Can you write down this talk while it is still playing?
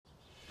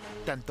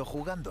tanto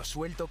jugando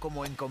suelto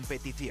como en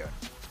competición.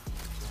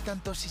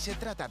 Tanto si se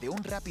trata de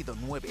un rápido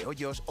 9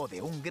 hoyos o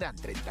de un gran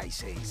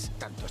 36.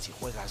 Tanto si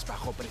juegas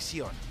bajo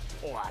presión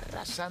o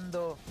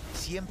arrasando,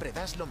 siempre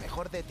das lo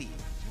mejor de ti.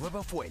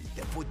 Nuevo fuel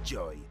de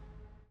FootJoy.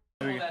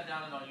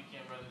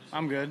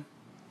 I'm good.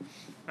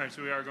 All right,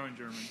 so we are going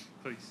German,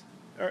 please.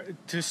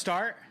 To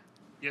start?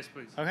 Yes,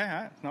 please. Okay,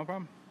 all right, no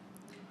problem.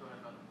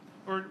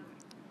 Or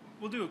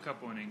we'll do a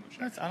couple in English.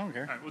 I don't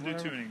care. All right, we'll do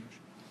 2 in English.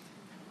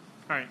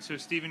 All right, so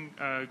Stephen,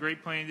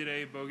 great playing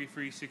today, bogey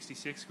free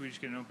 66. Can we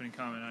just get an opening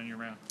comment on your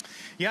round?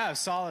 Yeah,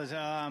 solid.